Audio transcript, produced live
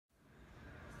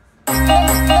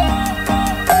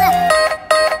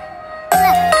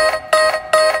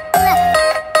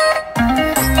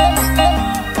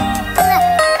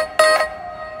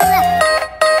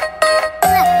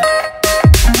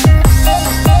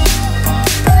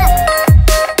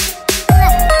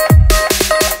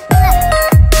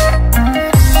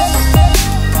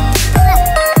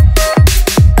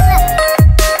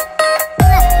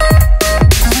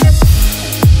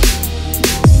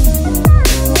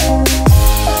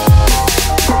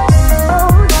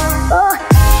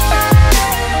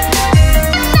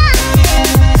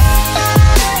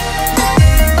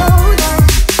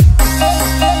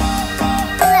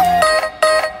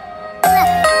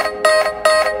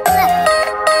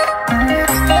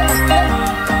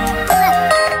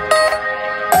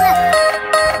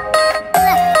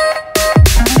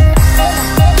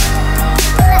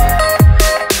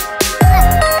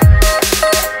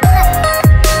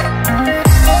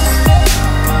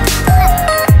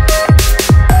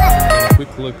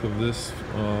look of this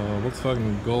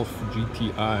Volkswagen Golf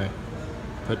GTI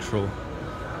petrol.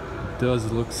 It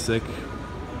does look sick.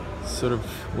 Sort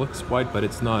of looks white, but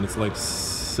it's not. It's like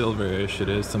silverish. It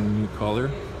is some new color.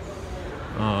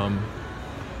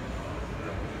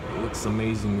 It looks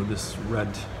amazing with this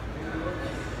red.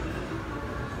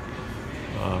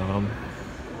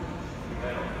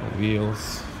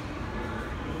 Wheels.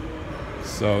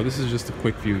 So this is just a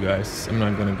quick view, guys. I'm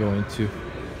not gonna go into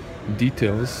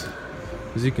details.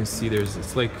 As you can see,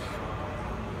 it's like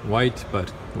white,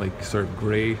 but like sort of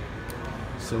gray,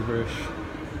 silverish.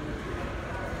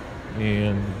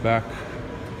 And the back,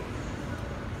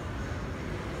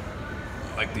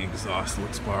 I like the exhaust,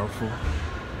 looks powerful.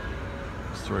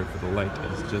 Sorry for the light,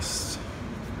 it's just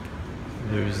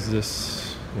there's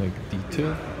this like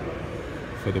detail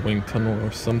for the wind tunnel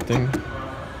or something.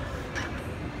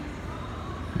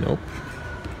 Nope.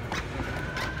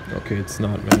 Okay, it's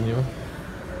not manual.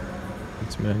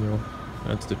 It's manual.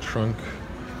 That's the trunk.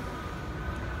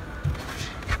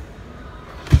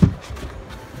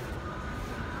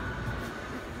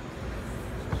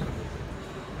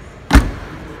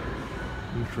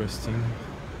 Interesting.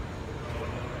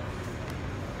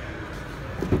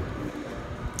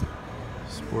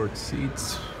 Sport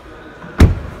seats.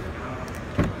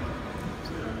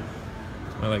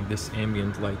 I like this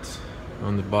ambient light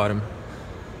on the bottom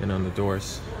and on the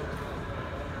doors.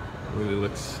 Really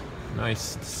looks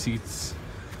nice. The seats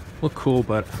look cool,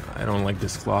 but I don't like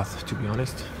this cloth, to be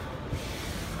honest.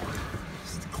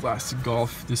 It's the classic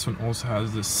Golf. This one also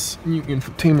has this new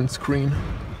infotainment screen.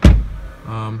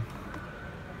 I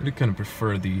do kind of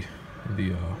prefer the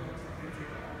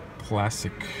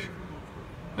classic,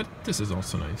 but this is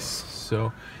also nice.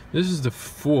 So this is the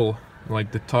full,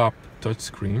 like the top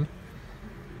touchscreen.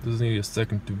 Doesn't need a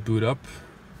second to boot up.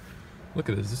 Look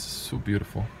at this. This is so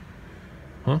beautiful,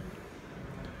 huh?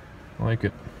 I like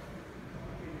it.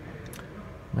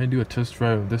 Might do a test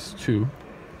drive of this too.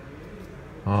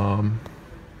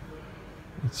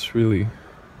 It's really,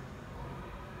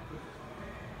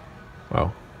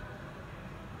 wow.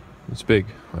 It's big.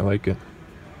 I like it.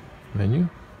 Menu.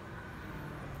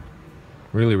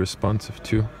 Really responsive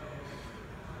too.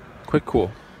 Quite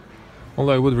cool.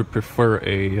 Although I would prefer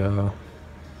a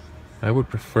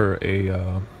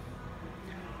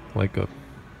like a,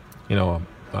 you know,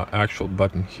 a actual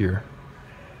button here.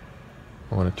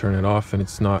 I want to turn it off and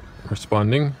it's not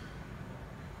responding.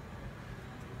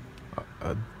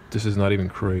 This is not even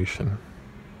Croatian.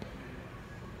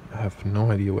 I have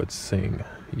no idea what it's saying.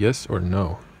 Yes or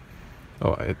no?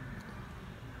 Oh,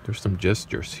 there's some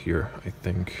gestures here, I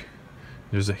think.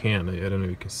 There's a hand. I don't know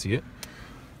if you can see it.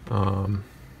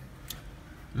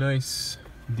 Nice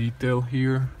detail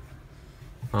here.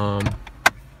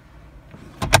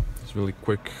 It's really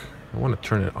quick. I want to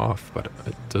turn it off, but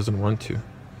it doesn't want to.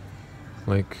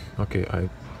 Like, okay,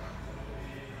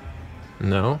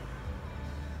 no.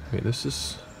 Wait, this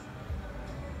is.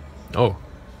 Oh,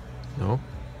 no.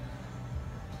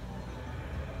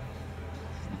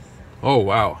 Oh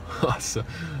wow.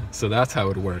 So that's how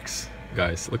it works,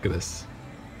 guys. Look at this.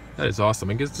 That is awesome.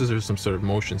 I guess there's some sort of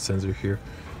motion sensor here,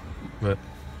 but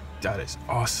that is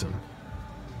awesome.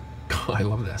 I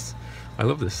love this. I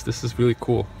love this. This is really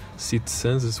cool. See, it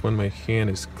senses when my hand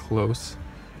is close.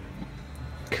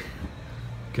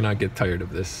 Cannot get tired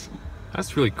of this.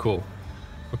 That's really cool.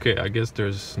 Okay, I guess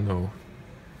there's no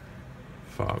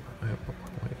fob.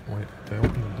 Wait, did I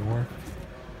open the door?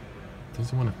 It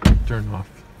doesn't want to turn off.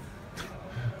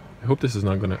 I hope this is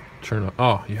not gonna turn off.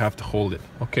 Oh, you have to hold it.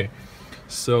 Okay,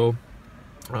 so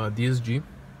DSG.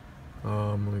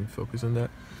 Let me focus on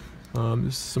that.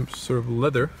 This is some sort of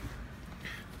leather.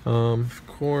 Of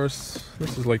course,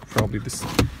 this is like probably this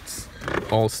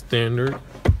all standard,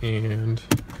 and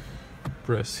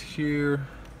press here.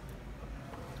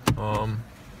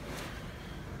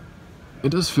 It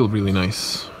does feel really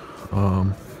nice.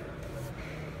 It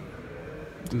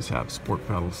does have sport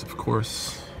pedals, of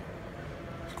course.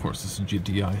 Of course, this is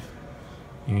GTI.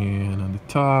 And on the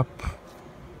top,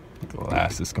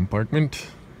 glasses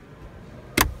compartment.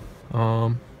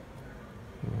 The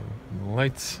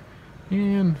lights,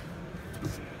 and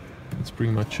that's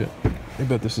pretty much it. I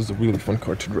bet this is a really fun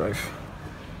car to drive.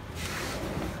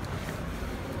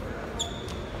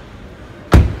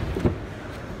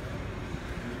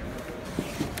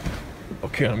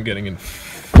 Okay, I'm getting in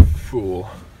full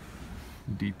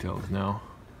details now.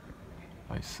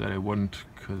 I said I wouldn't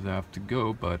because I have to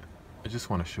go, but I just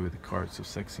want to show you the car. It's so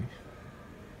sexy.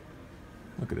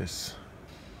 Look at this.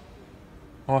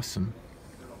 Awesome.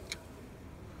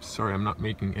 Sorry, I'm not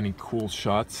making any cool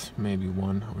shots. Maybe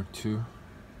one or two.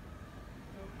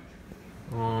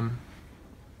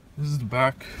 This is the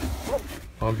back.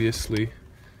 Obviously,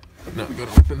 I'm not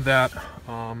gonna open that.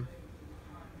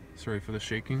 Sorry for the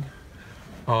shaking.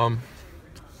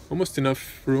 Almost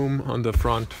enough room on the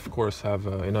front. Of course, have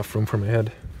enough room for my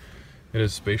head. It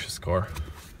is a spacious car.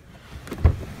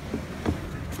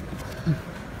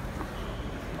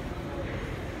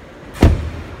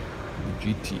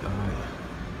 GTI.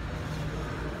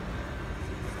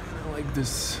 I like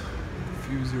this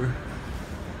diffuser.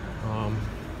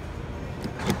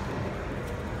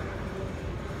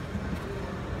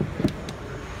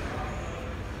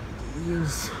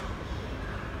 Wheels.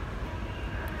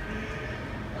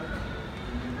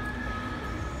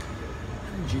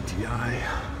 GTI.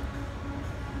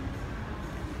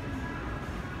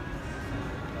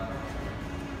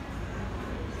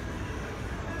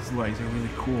 These lights are really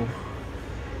cool.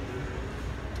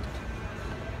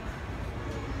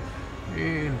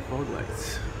 And fog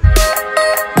lights.